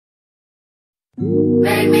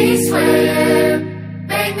Make me sweat,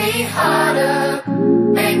 make me harder,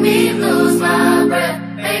 make me lose my breath,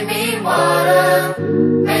 make me water,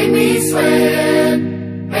 make me sweat,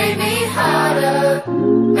 make me harder,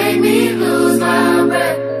 make me lose my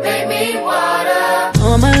breath, make me water.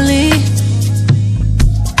 Normally,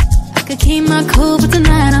 I could keep my cool, but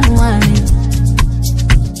tonight I'm whining.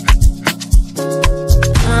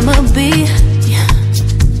 I'ma be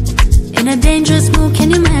in a dangerous mood, can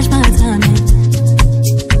you match my timing?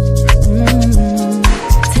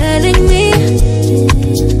 Telling me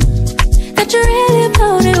that you're really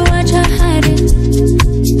about it, what you're hiding.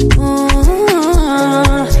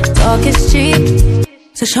 Talk is cheap,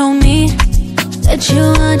 so show me that you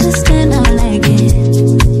understand I like it.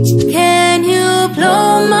 Can you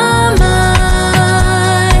blow my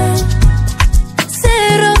mind?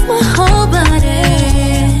 Set off my whole body.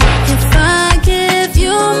 If I give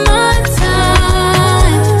you my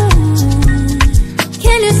time,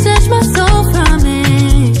 can you snatch my soul from me?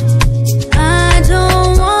 I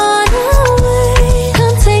don't wanna wait.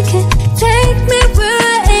 Come take me where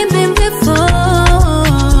I ain't been before.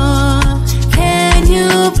 Can you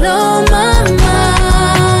blow my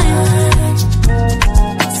mind?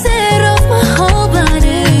 Set off my whole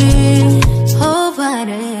body, whole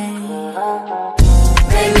body.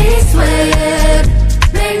 Make me sweat,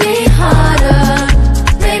 make me harder,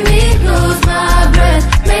 make me lose my breath,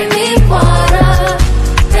 make me water,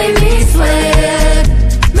 make me sweat,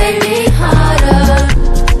 make me harder,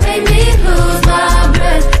 make me lose my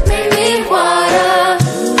breath, make me water.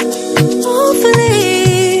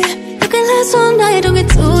 Hopefully, you can last all night, don't get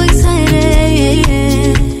too excited.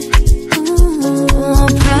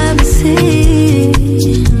 Privacy,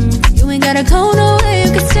 you ain't gotta go nowhere,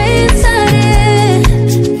 you can stay inside it.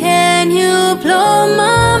 Can you blow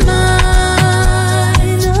my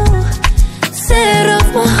mind? Set off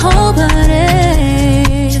my whole body.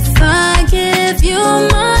 If I give you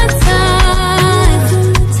my time,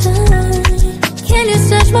 can you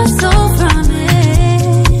snatch my soul from me?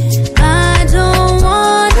 I don't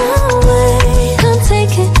wanna wait. Come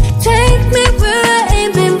take me where I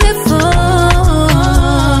ain't been before.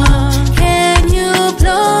 Can you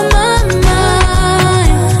blow my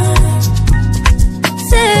mind?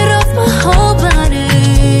 Set off my whole body,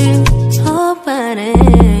 whole body.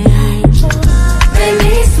 Make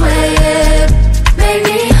me sweat, make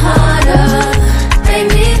me harder, make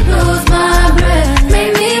me lose my breath,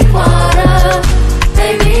 make me water,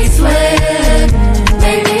 make me sweat,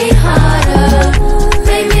 make me harder,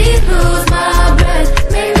 make me lose my breath,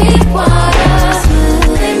 make me water,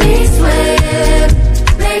 make me sweat,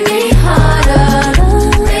 make me harder,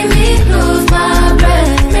 make me lose my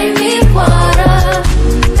breath, make me water,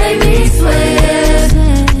 make me sweat,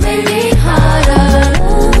 make me harder,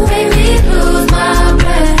 make me lose my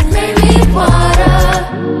breath, make me water,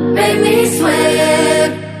 make me sweat,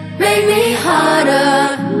 make me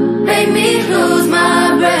harder, make me lose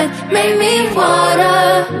my breath, make me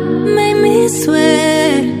water.